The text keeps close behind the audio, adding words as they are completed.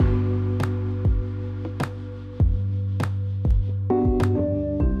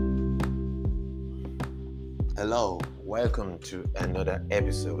Hello, welcome to another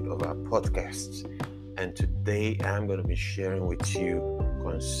episode of our podcast. And today I'm going to be sharing with you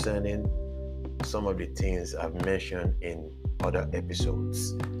concerning some of the things I've mentioned in other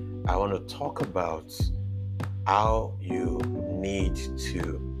episodes. I want to talk about how you need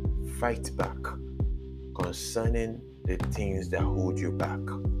to fight back concerning the things that hold you back.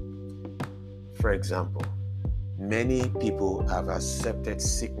 For example, many people have accepted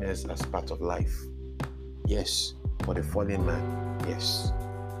sickness as part of life. Yes, for the fallen man, yes,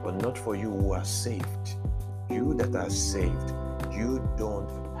 but not for you who are saved. You that are saved, you don't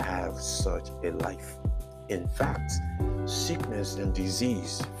have such a life. In fact, sickness and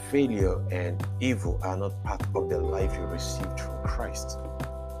disease, failure and evil are not part of the life you received from Christ.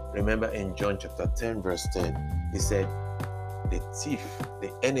 Remember in John chapter 10 verse 10, he said, the thief,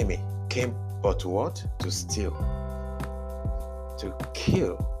 the enemy, came but what? To steal, to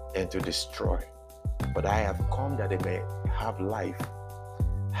kill, and to destroy. But I have come that they may have life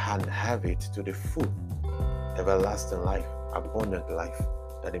and have it to the full, everlasting life, abundant life,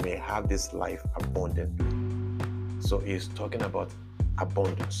 that they may have this life abundantly. So he's talking about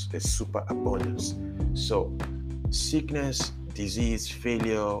abundance, the super abundance. So sickness, disease,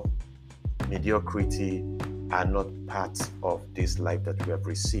 failure, mediocrity are not part of this life that we have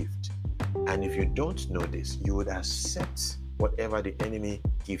received. And if you don't know this, you would accept whatever the enemy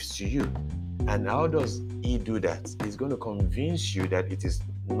gives to you. And how does he do that? He's going to convince you that it is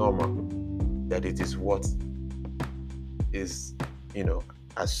normal, that it is what is,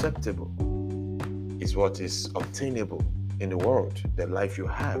 acceptable, is what is obtainable in the world, the life you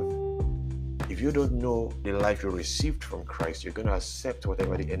have. If you don't know the life you received from Christ, you're going to accept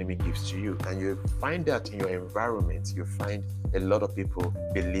whatever the enemy gives to you. And you find that in your environment, you find a lot of people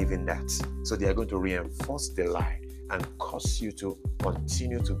believe in that. So they are going to reinforce the lie and cause you to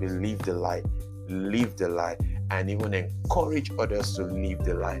continue to believe the lie, live the lie, and even encourage others to live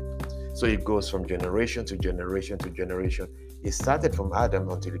the lie. So it goes from generation to generation to generation. It started from Adam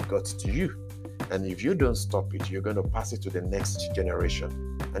until it got to you. And if you don't stop it, you're going to pass it to the next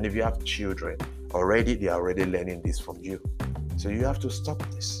generation. And if you have children, they are already learning this from you. So you have to stop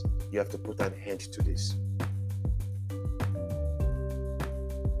this. You have to put an end to this.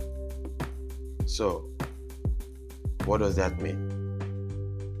 So, what does that mean?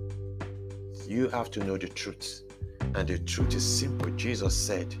 You have to know the truth. And the truth is simple. Jesus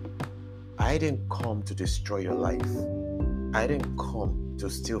said, I didn't come to destroy your life. I didn't come to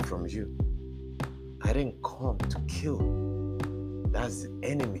steal from you. I didn't come to kill. That's the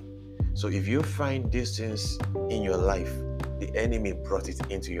enemy. So if you find these things in your life, the enemy brought it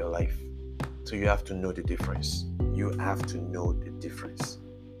into your life. So you have to know the difference. You have to know the difference.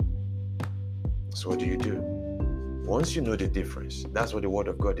 So what do? Once you know the difference, that's what the Word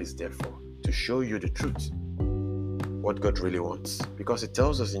of God is there for, to show you the truth, what God really wants. Because it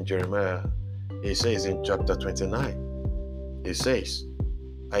tells us in Jeremiah, it says in chapter 29, it says,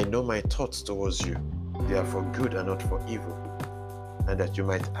 I know my thoughts towards you, they are for good and not for evil, and that you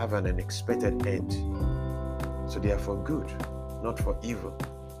might have an unexpected end. So they are for good, not for evil.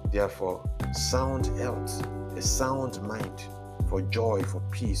 They are for sound health, a sound mind, for joy, for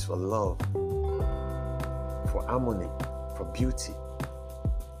peace, for love, for harmony, for beauty,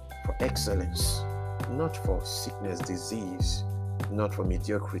 for excellence, not for sickness, disease, not for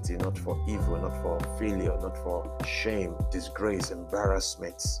mediocrity, not for evil, not for failure, not for shame, disgrace,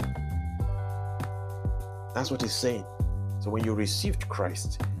 embarrassment. That's what he's saying. So when you received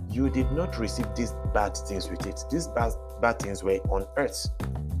Christ, you did not receive these bad things with it. These bad things were on earth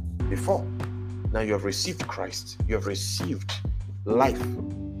before. Now you have received Christ. You have received life,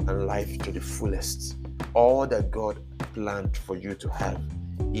 and life to the fullest. All that God planned for you to have,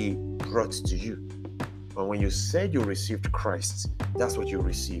 He brought to you. And when you said you received Christ, that's what you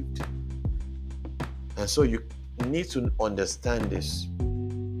received. And so you need to understand this.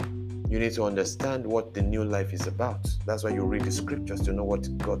 You need to understand what the new life is about. That's why you read the scriptures to know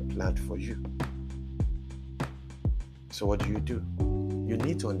what God planned for you. So what do? You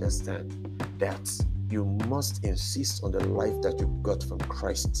need to understand that you must insist on the life that you got from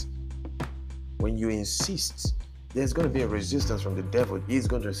Christ. When you insist, there's going to be a resistance from the devil. He's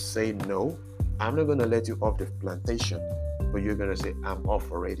going to say, no, I'm not going to let you off the plantation. But you're going to say, I'm off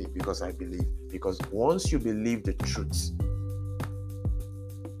already because I believe. Because once you believe the truth,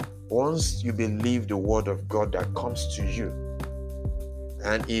 once you believe the word of God that comes to you,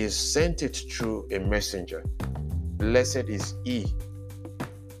 and He has sent it through a messenger, blessed is He.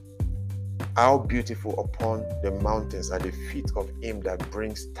 How beautiful upon the mountains are the feet of Him that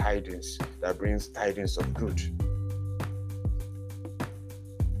brings tidings of good.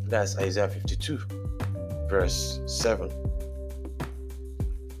 That's Isaiah 52. verse 7.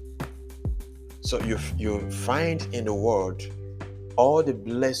 So you find in the word all the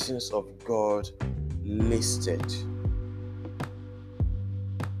blessings of God listed.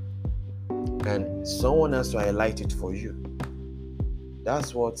 And someone has to highlight it for you.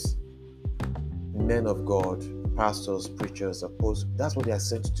 That's what men of God, pastors, preachers, apostles, that's what they are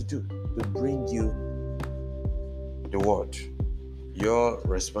sent to do, to bring you the word. Your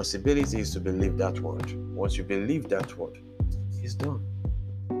responsibility is to believe that word. Once you believe that word, it's done.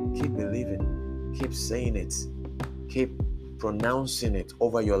 Keep believing. Keep saying it. Keep pronouncing it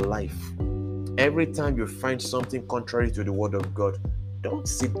over your life. Every time you find something contrary to the word of God, don't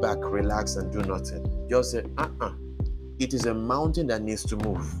sit back, relax, and do nothing. Just say, It is a mountain that needs to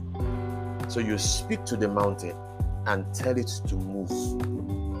move. So you speak to the mountain and tell it to move.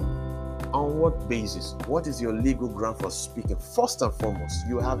 On what basis? What is your legal ground for speaking? First and foremost,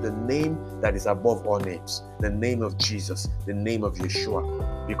 you have the name that is above all names, the name of Jesus, the name of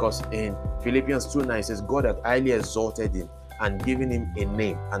Yeshua. Because in Philippians 2:9 it says, God had highly exalted him and given him a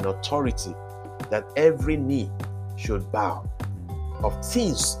name, an authority, that every knee should bow, of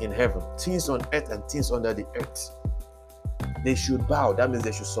things in heaven, things on earth, and things under the earth. They should bow. That means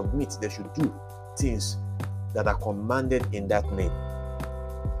they should submit. They should do things that are commanded in that name.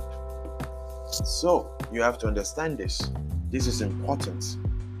 So you have to understand this. This is important.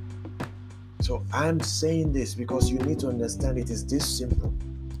 So I'm saying this because you need to understand it is this simple.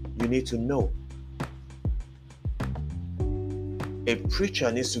 You need to know. A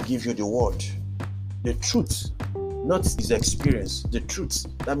preacher needs to give you the word, the truth, not his experience, the truth.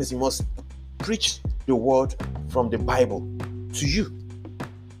 That means he must preach the word from the Bible to you.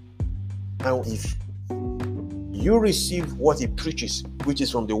 And if you receive what he preaches, which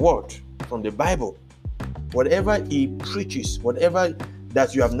is from the word, from the Bible, whatever he preaches, whatever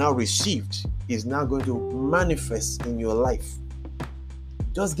that you have now received is now going to manifest in your life.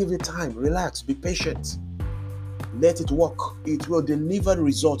 Just give it time, relax, be patient. Let it work. It will deliver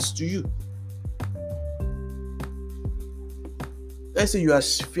results to you. Let's say you are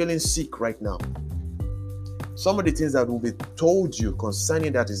feeling sick right now. Some of the things that will be told you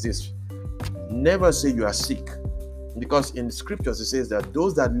concerning that is this. Never say you are sick. Because in the scriptures it says that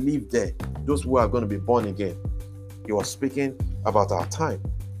those that live there, those who are going to be born again, he was speaking about our time,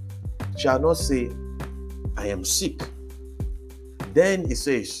 shall not say, I am sick. Then he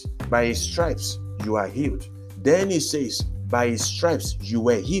says, by his stripes you are healed. Then he says, by his stripes you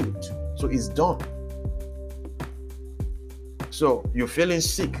were healed. So it's done. So you're feeling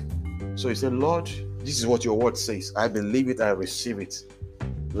sick. So you say, Lord, this is what your word says. I believe it, I receive it.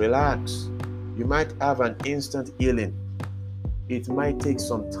 Relax. You might have an instant healing. It might take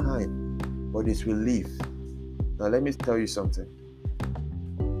some time, but it will leave. Now let me tell you something.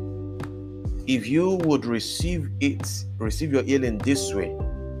 If you would receive your healing this way,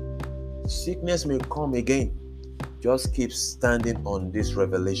 sickness may come again. Just keep standing on this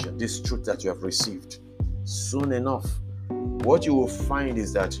revelation, this truth that you have received. Soon enough, what you will find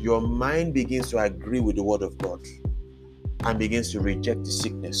is that your mind begins to agree with the word of God and begins to reject the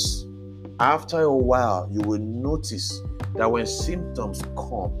sickness. After a while, you will notice that when symptoms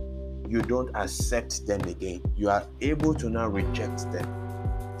come, you don't accept them again. You are able to now reject them.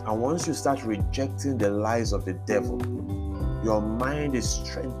 And once you start rejecting the lies of the devil, your mind is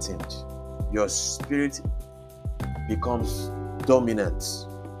strengthened. Your spirit becomes dominant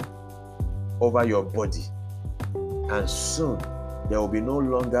over your body. And soon, there will be no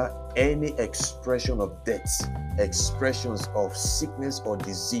longer any expression of death, expressions of sickness or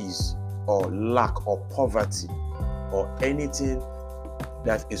disease or lack or poverty or anything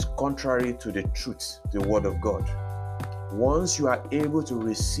that is contrary to the truth, the word of God. Once you are able to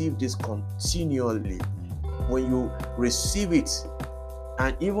receive this continually, when you receive it,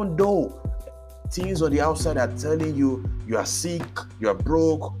 and even though things on the outside are telling you you are sick, you are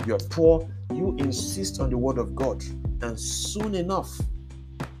broke, you are poor, you insist on the word of God. And soon enough,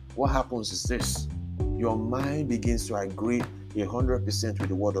 what happens is this. Your mind begins to agree 100% with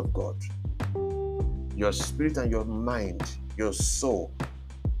the word of God. Your spirit and your mind, your soul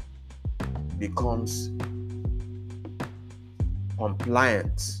becomes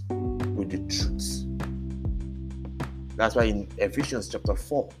compliant with the truth. That's why in Ephesians chapter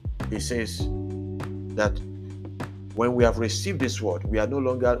 4, it says that when we have received this word, we are no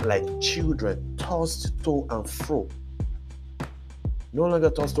longer like children tossed to and fro. No longer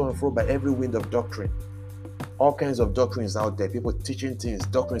tossed to and fro by every wind of doctrine. All kinds of doctrines out there, people teaching things,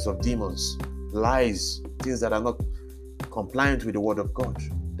 doctrines of demons, lies, things that are not compliant with the word of God,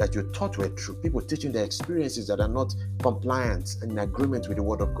 that you thought were true. People teaching their experiences that are not compliant and in agreement with the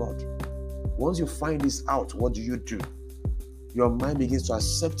word of God. Once you find this out, what do? Your mind begins to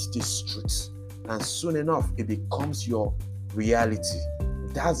accept this truth, and soon enough, it becomes your reality.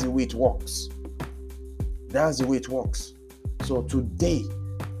 That's the way it works. That's the way it works. So today,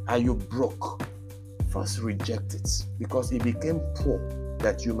 are you broke? First reject it, because it became poor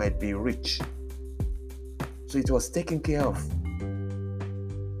that you might be rich. So it was taken care of.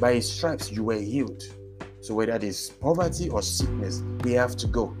 By his stripes, you were healed. So whether it is poverty or sickness, we have to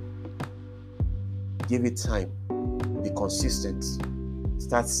go. Give it time. Be consistent.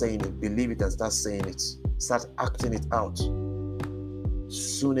 Start saying it. Believe it and start saying it. Start acting it out.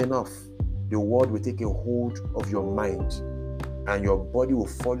 Soon enough, the word will take a hold of your mind, and your body will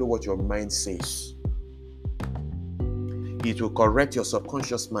follow what your mind says. It will correct your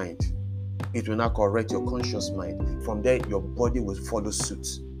subconscious mind. It will now correct your conscious mind. From there, your body will follow suit.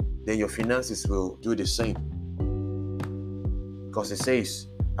 Then your finances will do the same. Because it says,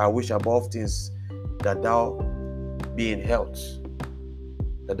 I wish above things that thou be in health,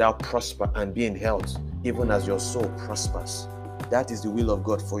 that thou prosper and be in health, even as your soul prospers. That is the will of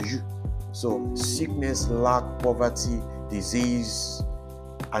God for you. So sickness, lack, poverty, disease,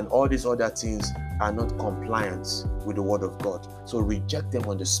 and all these other things are not compliant with the word of God. So reject them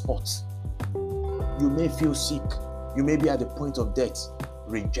on the spot. You may feel sick. You may be at the point of death.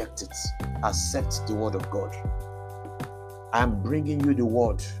 Reject it. Accept the word of God. I am bringing you the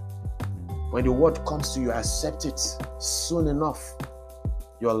word. When the word comes to you, accept it. Soon enough,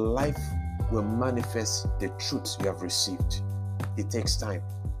 your life will manifest the truth you have received. It takes time.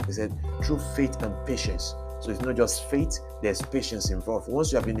 He said, through faith and patience. So it's not just faith, there's patience involved.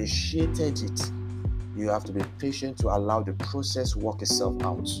 Once you have initiated it, you have to be patient to allow the process work itself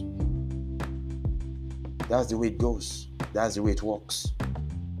out. That's the way it goes. That's the way it works.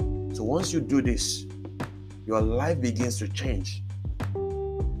 So once you do this, your life begins to change.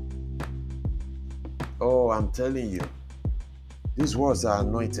 Oh, I'm telling you, these words are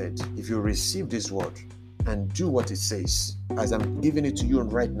anointed. If you receive this word and do what it says, as I'm giving it to you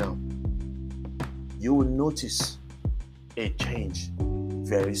right now, you will notice a change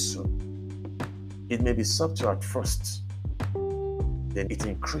very soon. It may be subtle at first, then it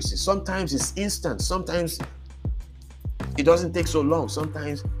increases. Sometimes it's instant. Sometimes it doesn't take so long.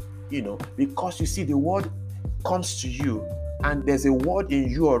 Sometimes, because you see the word comes to you and there's a word in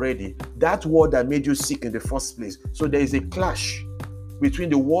you already, that word that made you sick in the first place. So there is a clash between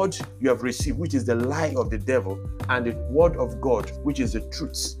the word you have received, which is the lie of the devil, and the word of God, which is the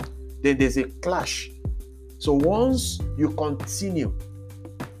truth. Then there's a clash. So once you continue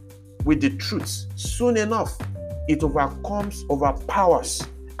with the truth, soon enough, it overpowers,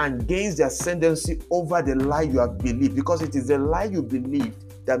 and gains the ascendancy over the lie you have believed, because it is the lie you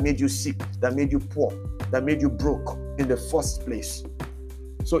believed that made you sick, that made you poor, that made you broke in the first place.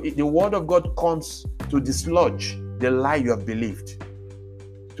 So the word of God comes to dislodge the lie you have believed,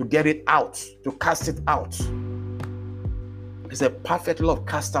 to get it out, to cast it out. It's a perfect love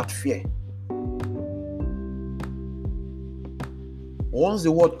cast out fear. Once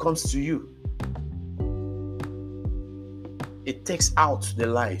the word comes to you, it takes out the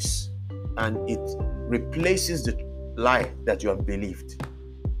lies and it replaces the lie that you have believed.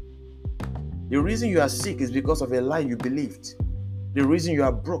 The reason you are sick is because of a lie you believed. The reason you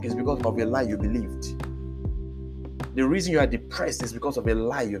are broke is because of a lie you believed. The reason you are depressed is because of a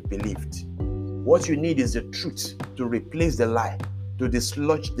lie you believed. What you need is the truth to replace the lie, to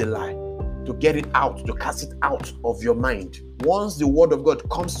dislodge the lie, to get it out, to cast it out of your mind. Once the word of God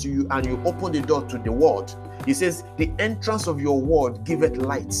comes to you and you open the door to the word, he says, the entrance of your word giveth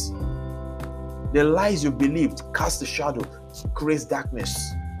light. The lies you believed cast a shadow, creates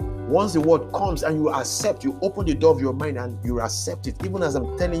darkness. Once the word comes and you accept, you open the door of your mind and you accept it. Even as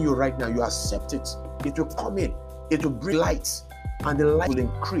I'm telling you right now, you accept it. It will come in. It will bring light. And the light will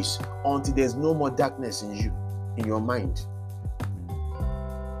increase until there's no more darkness in you, in your mind.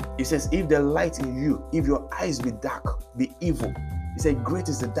 He says, if the light in you, if your eyes be dark, be evil. He said, great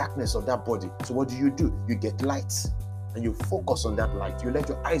is the darkness of that body. So what do? You get light and you focus on that light. You let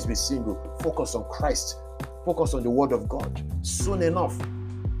your eyes be single. Focus on Christ. Focus on the word of God. Soon enough,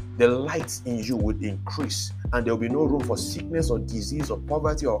 the light in you would increase and there will be no room for sickness or disease or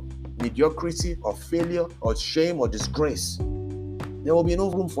poverty or mediocrity or failure or shame or disgrace. There will be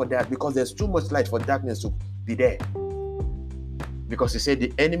no room for that because there's too much light for darkness to be there. Because he said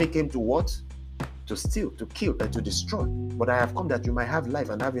the enemy came to what? To steal, to kill, and to destroy. But I have come that you might have life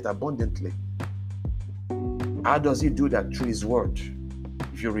and have it abundantly. How does he do that? Through his word.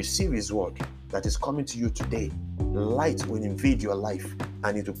 If you receive his word that is coming to you today, light will invade your life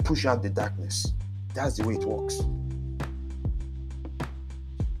and it will push out the darkness. That's the way it works.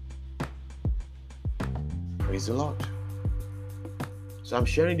 Praise the Lord. So I'm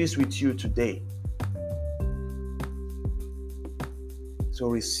sharing this with you today. So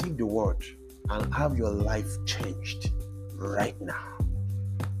receive the word and have your life changed right now.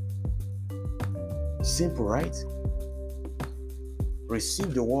 Simple, right?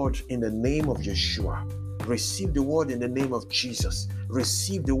 Receive the word in the name of Yeshua. Receive the word in the name of Jesus.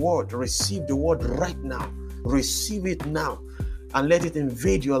 Receive the word right now. Receive it now and let it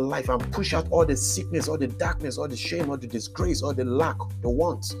invade your life and push out all the sickness, all the darkness, all the shame, all the disgrace, all the lack, the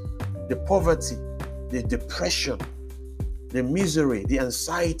want, the poverty, the depression, the misery, the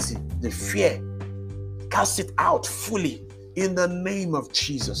anxiety, the fear. Cast it out fully in the name of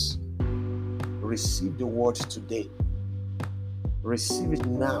Jesus. Receive the word today. Receive it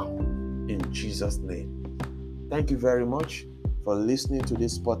now in Jesus' name. Thank you very much for listening to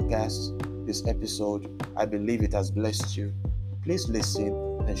this podcast, this episode. I believe it has blessed you. Please listen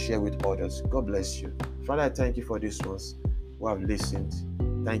and share with others. God bless you. Father, I thank you for these ones who have listened.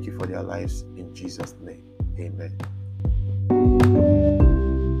 Thank you for their lives in Jesus' name. Amen.